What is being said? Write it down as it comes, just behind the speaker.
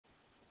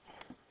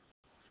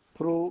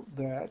prove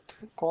that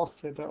cos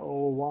theta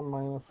over 1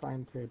 minus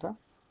sin theta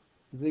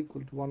is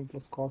equal to 1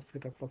 plus cos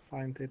theta plus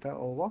sin theta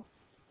over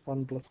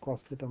 1 plus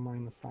cos theta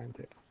minus sin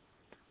theta.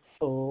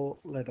 So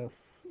let us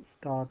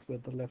start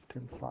with the left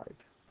hand side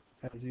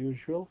as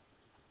usual.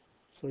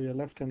 So your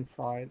left hand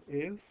side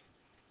is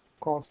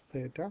cos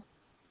theta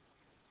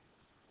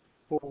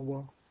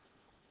over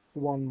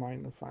 1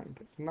 minus sin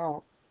theta.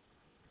 Now,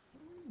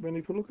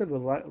 if you look at the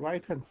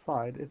right hand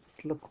side,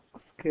 it's look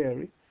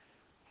scary.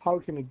 How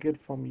can you get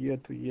from year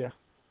to year?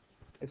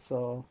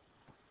 So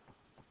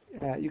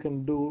you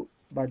can do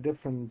by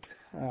different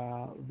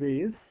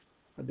ways,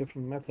 a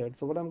different method.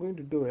 So what I'm going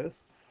to do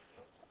is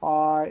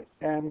I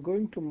am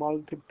going to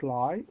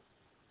multiply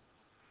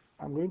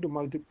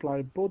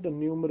both the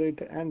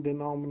numerator and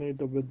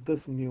denominator with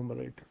this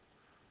numerator.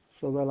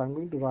 So I'm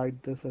going to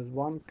write this as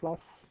 1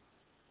 plus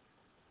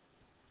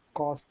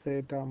cos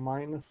theta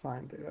minus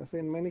sin theta. So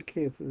in many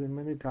cases, in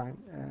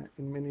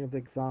many of the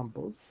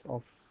examples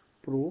of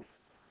proof,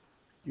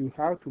 you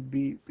have to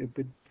be a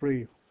bit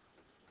brave.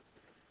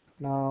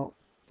 Now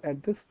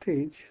at this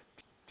stage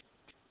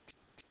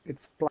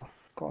it's plus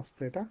cos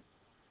theta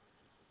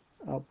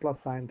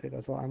plus sin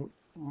theta. So I'm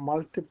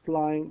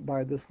multiplying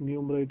by this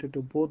numerator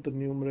to both the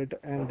numerator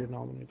and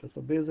denominator. So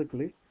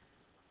basically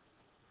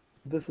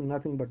this is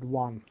nothing but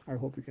 1. I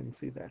hope you can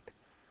see that.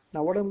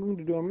 Now what I'm going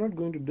to do, I'm not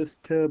going to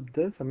disturb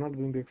this. I'm not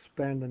going to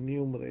expand the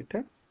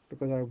numerator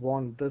because I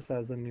want this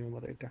as the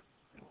numerator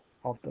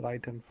of the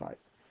right hand side.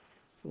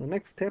 So the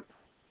next step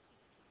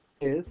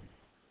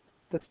is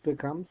this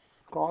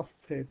becomes cos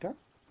theta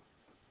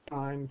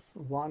times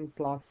 1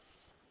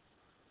 plus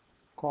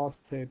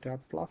cos theta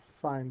plus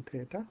sin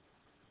theta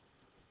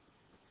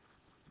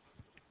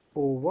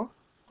over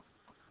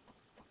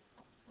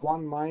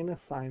 1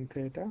 minus sin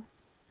theta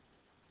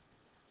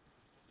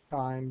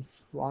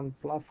times 1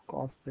 plus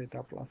cos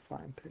theta plus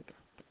sin theta.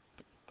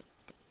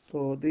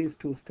 So these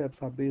two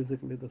steps are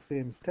basically the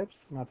same steps,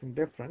 nothing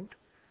different.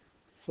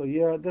 So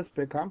here this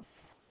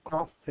becomes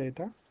cos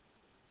theta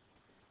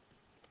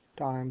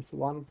times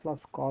 1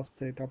 plus cos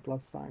theta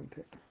plus sin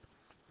theta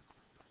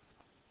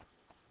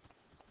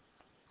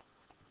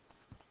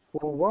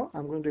over,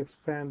 I'm going to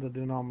expand the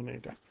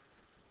denominator.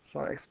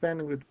 So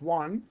expanding with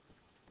 1,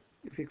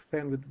 if you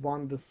expand with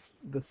 1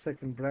 this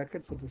second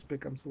bracket, so this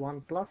becomes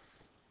 1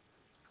 plus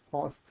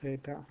cos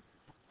theta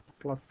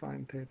plus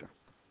sin theta.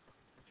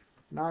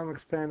 Now I'm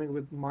expanding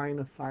with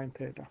minus sin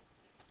theta.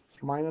 So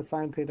minus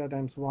sin theta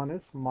times 1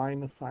 is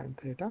minus sin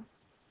theta.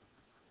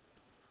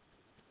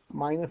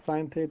 Minus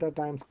sin theta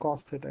times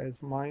cos theta is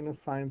minus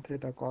sin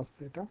theta cos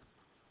theta.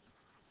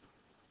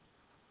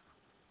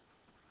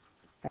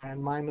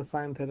 And minus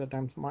sin theta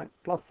times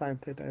plus sin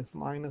theta is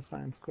minus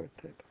sin squared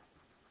theta.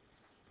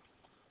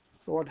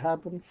 So what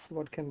happens?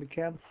 What can be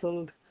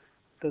cancelled?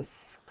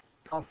 This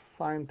plus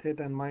sin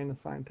theta and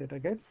minus sin theta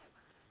gets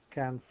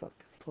cancelled.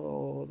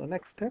 So the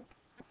next step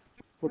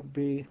would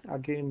be,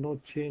 again, no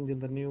change in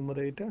the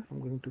numerator. I'm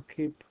going to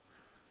keep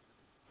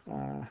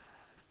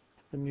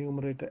the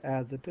numerator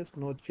as it is,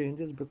 no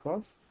changes,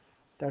 because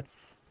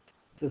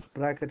this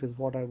bracket is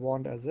what I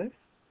want as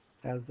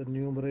the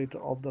numerator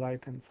of the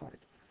right hand side.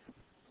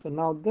 So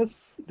now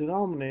this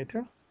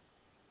denominator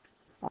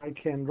I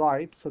can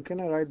write, so can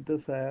I write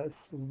this as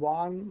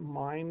 1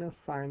 minus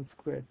sine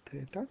squared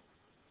theta,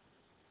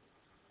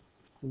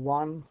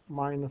 1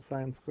 minus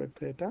sine squared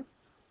theta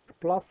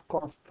plus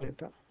cos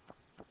theta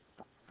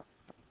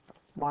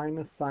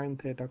minus sine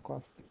theta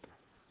cos theta.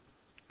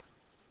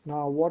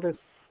 Now what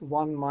is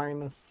 1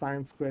 minus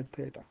sine squared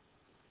theta?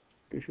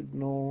 You should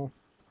know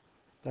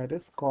that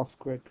is cos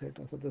squared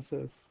theta. So this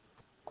is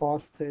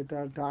cos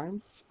theta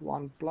times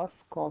 1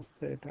 plus cos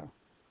theta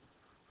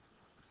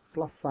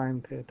plus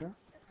sine theta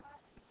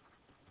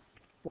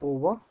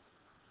over,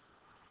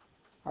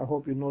 I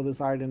hope you know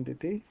this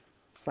identity,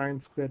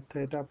 sine squared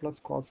theta plus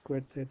cos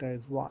squared theta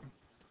is 1.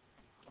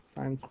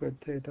 Sine squared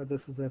theta,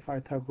 this is a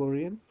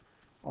Pythagorean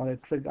or a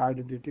trig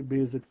identity,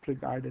 basic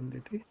trig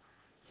identity.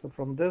 So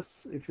from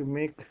this, if you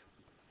make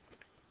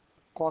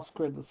cos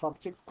squared the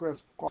subject,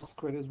 cos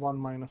squared is 1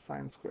 minus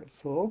sine squared.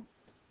 So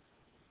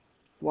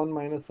 1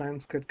 minus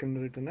sine squared can be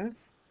written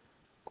as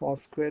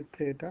cos squared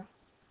theta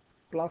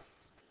plus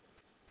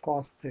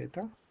cos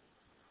theta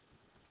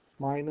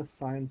minus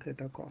sine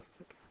theta cos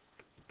theta.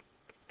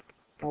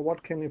 Now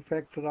what can you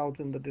factor out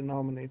in the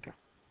denominator?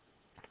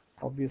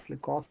 Obviously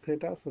cos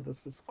theta, so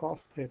this is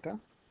cos theta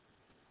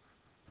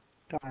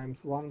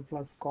times 1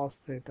 plus cos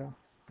theta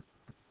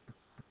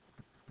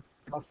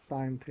plus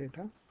sine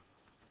theta.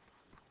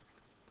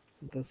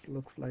 This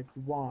looks like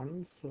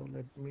 1, so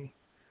let me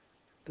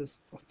oops,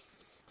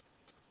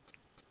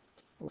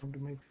 I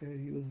want to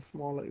use a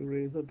smaller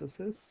eraser. This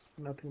is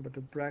nothing but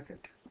a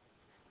bracket.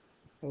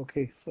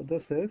 Okay, so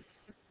this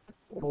is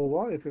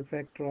over, if you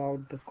factor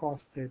out the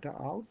cos theta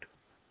out,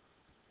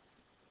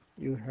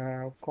 you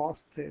have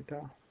cos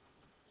theta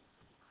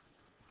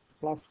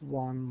plus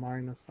 1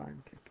 minus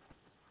sine theta.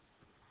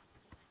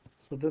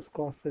 So this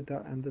cos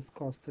theta and this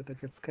cos theta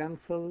gets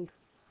cancelled.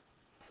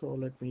 So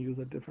let me use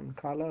a different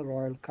color,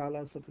 royal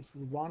color. So this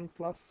is 1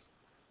 plus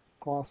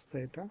cos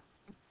theta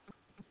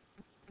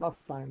plus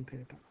sine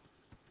theta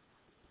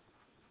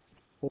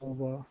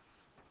over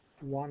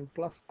 1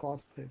 plus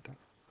cos theta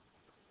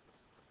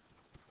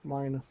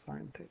minus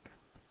sine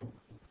theta.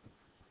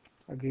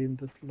 Again,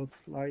 this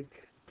looks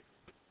like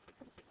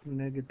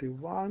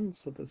 -1,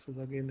 so this is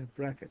again a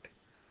bracket,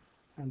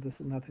 and this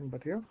is nothing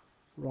but your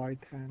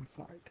right hand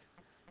side.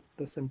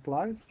 This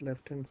implies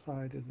left hand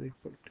side is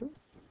equal to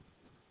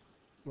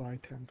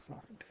right hand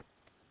side.